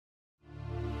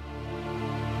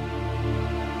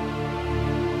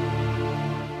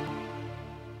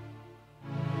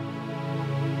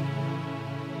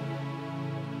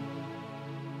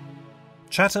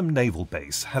Chatham Naval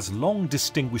Base has long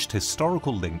distinguished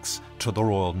historical links to the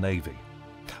Royal Navy.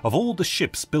 Of all the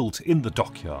ships built in the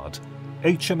dockyard,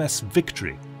 HMS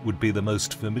Victory would be the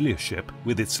most familiar ship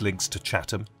with its links to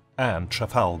Chatham and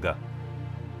Trafalgar.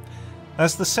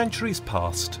 As the centuries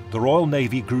passed, the Royal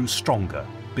Navy grew stronger,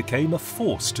 became a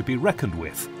force to be reckoned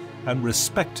with, and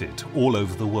respected all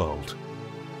over the world.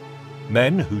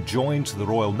 Men who joined the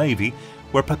Royal Navy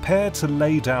were prepared to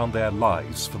lay down their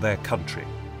lives for their country.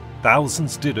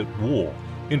 Thousands did at war,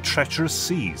 in treacherous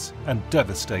seas and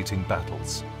devastating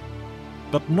battles.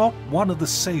 But not one of the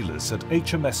sailors at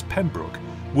HMS Pembroke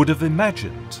would have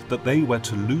imagined that they were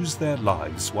to lose their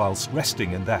lives whilst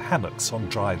resting in their hammocks on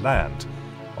dry land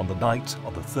on the night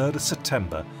of the 3rd of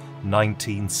September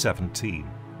 1917.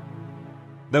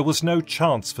 There was no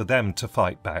chance for them to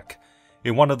fight back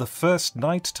in one of the first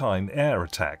nighttime air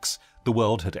attacks the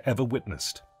world had ever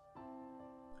witnessed.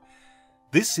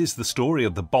 This is the story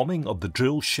of the bombing of the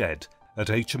drill shed at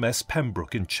HMS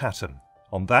Pembroke in Chatham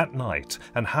on that night,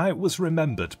 and how it was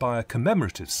remembered by a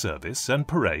commemorative service and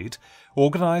parade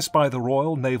organised by the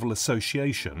Royal Naval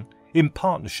Association in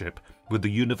partnership with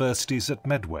the universities at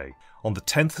Medway on the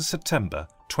 10th of September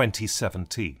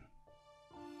 2017.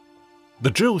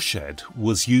 The drill shed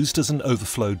was used as an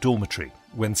overflow dormitory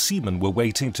when seamen were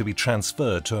waiting to be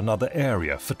transferred to another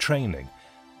area for training,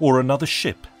 or another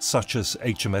ship such as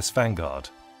HMS Vanguard.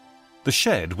 The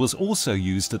shed was also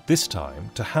used at this time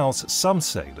to house some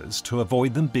sailors to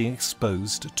avoid them being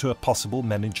exposed to a possible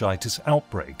meningitis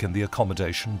outbreak in the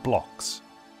accommodation blocks.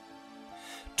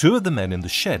 Two of the men in the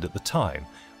shed at the time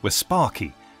were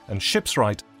Sparky and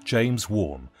shipwright James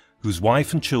Warm, whose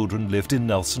wife and children lived in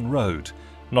Nelson Road,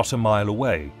 not a mile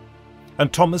away,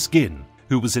 and Thomas Ginn,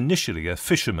 who was initially a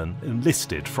fisherman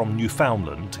enlisted from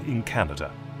Newfoundland in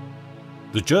Canada.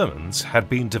 The Germans had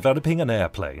been developing an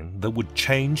airplane that would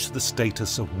change the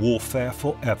status of warfare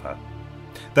forever.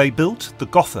 They built the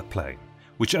Gotha plane,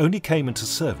 which only came into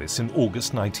service in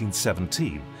August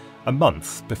 1917, a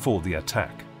month before the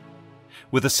attack.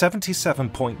 With a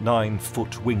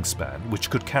 77.9-foot wingspan which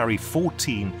could carry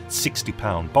 14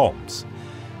 60-pound bombs,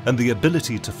 and the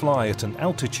ability to fly at an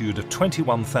altitude of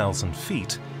 21,000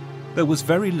 feet, there was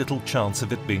very little chance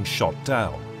of it being shot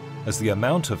down, as the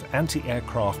amount of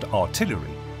anti-aircraft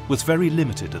artillery was very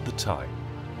limited at the time.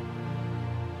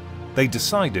 They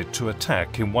decided to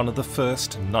attack in one of the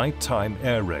first nighttime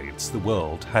air raids the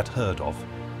world had heard of.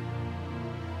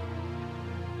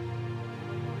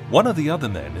 One of the other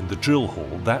men in the drill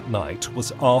hall that night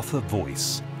was Arthur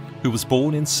Voice, who was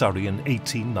born in Surrey in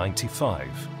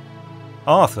 1895.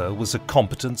 Arthur was a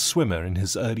competent swimmer in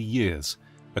his early years,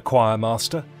 a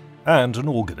choirmaster and an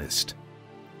organist.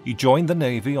 He joined the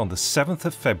Navy on the 7th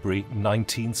of February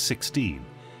 1916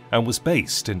 and was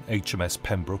based in HMS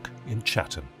Pembroke in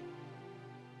Chatham.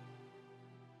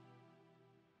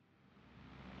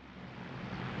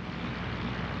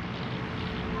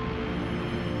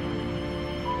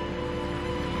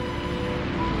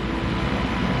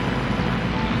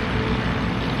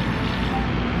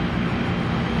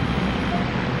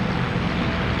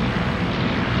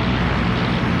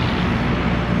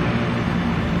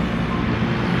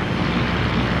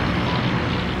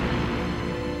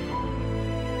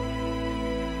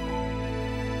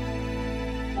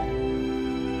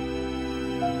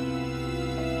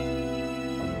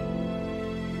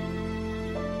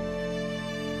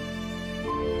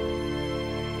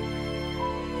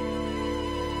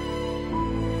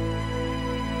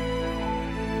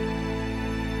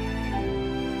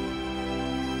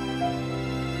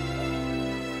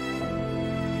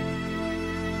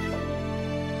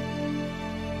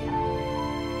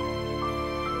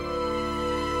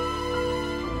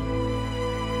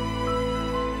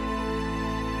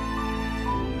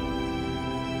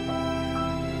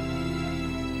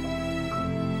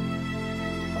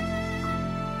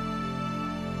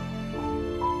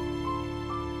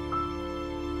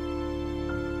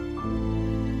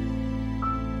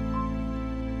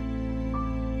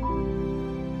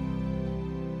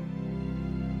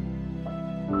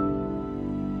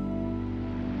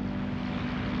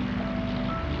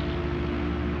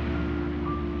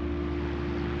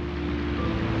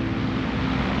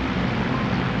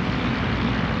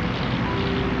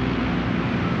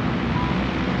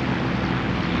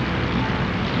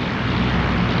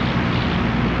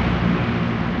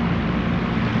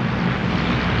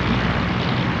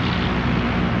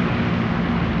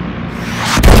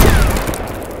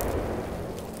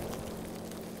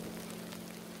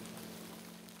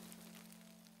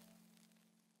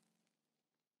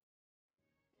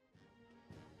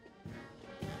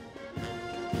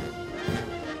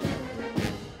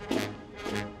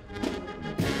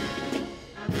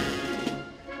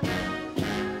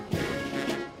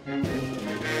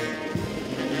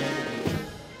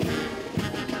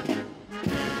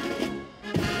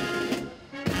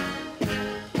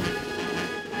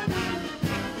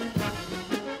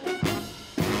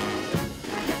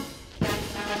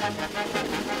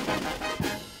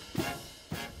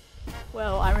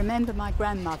 Well, I remember my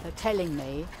grandmother telling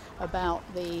me about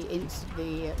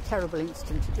the terrible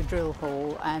incident at the drill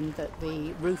hall, and that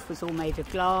the roof was all made of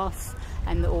glass,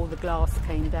 and that all the glass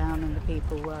came down and the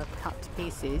people were cut to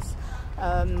pieces.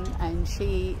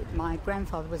 And my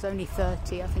grandfather was only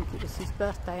 30, I think it was his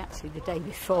birthday actually the day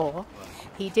before.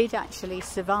 He did actually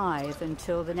survive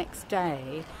until the next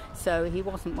day, so he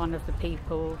wasn't one of the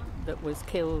people that was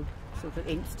killed sort of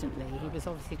instantly. He was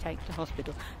obviously taken to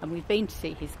hospital, and we've been to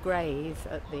see his grave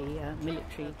at the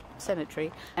military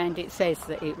cemetery, and it says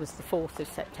that it was the 4th of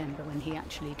September when he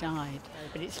actually died.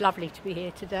 But it's lovely to be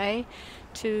here today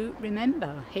to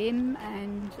remember him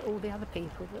and all the other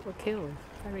people that were killed.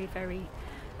 Very, very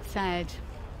sad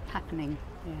happening.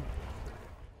 Yeah.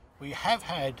 We have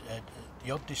had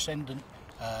the odd descendant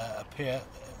appear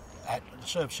at the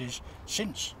services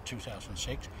since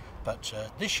 2006, but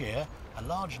this year a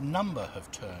large number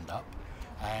have turned up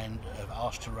and have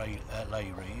asked to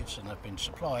lay wreaths, and have been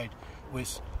supplied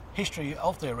with history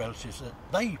of their relatives that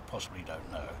they possibly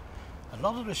don't know. A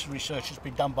lot of this research has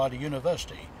been done by the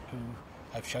university, who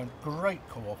have shown great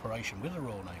cooperation with the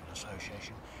Royal Naval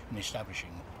Association in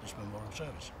establishing this memorial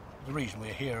service. The reason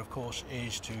we're here, of course,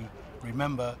 is to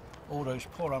remember all those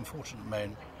poor unfortunate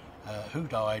men who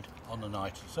died on the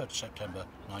night of 3rd September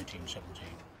 1917.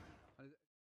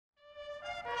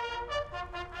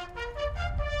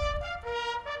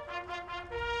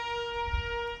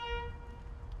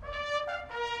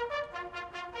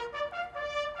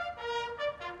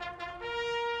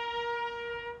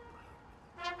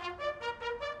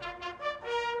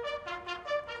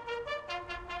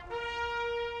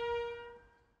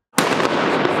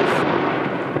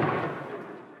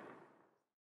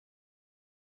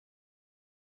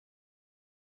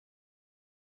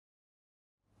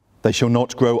 They shall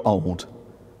not grow old,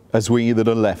 as we that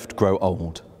are left grow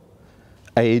old.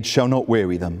 Age shall not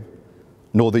weary them,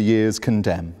 nor the years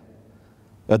condemn.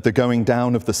 At the going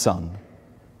down of the sun,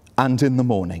 and in the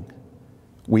morning,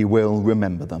 we will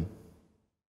remember them.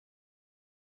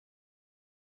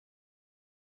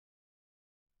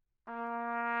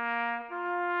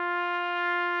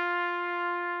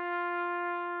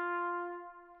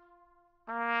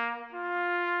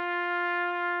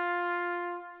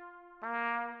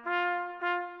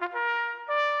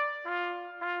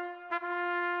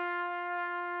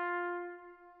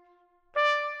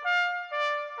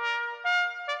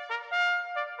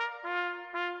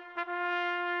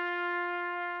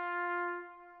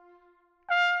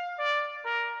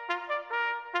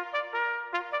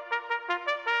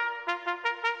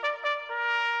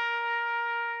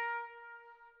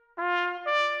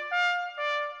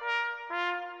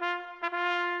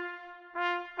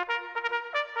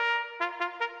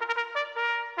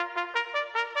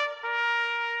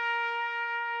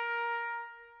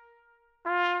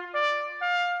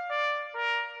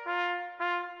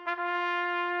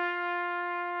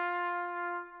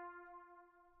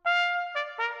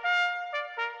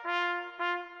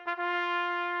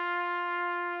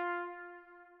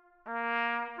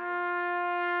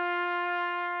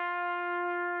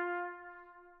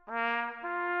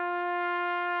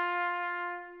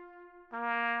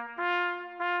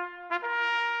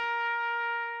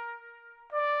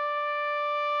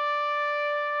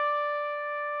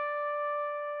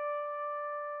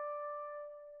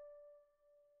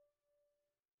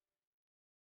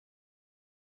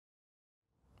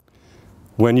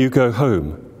 When you go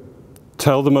home,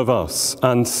 tell them of us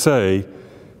and say,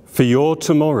 for your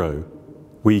tomorrow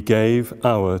we gave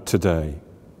our today.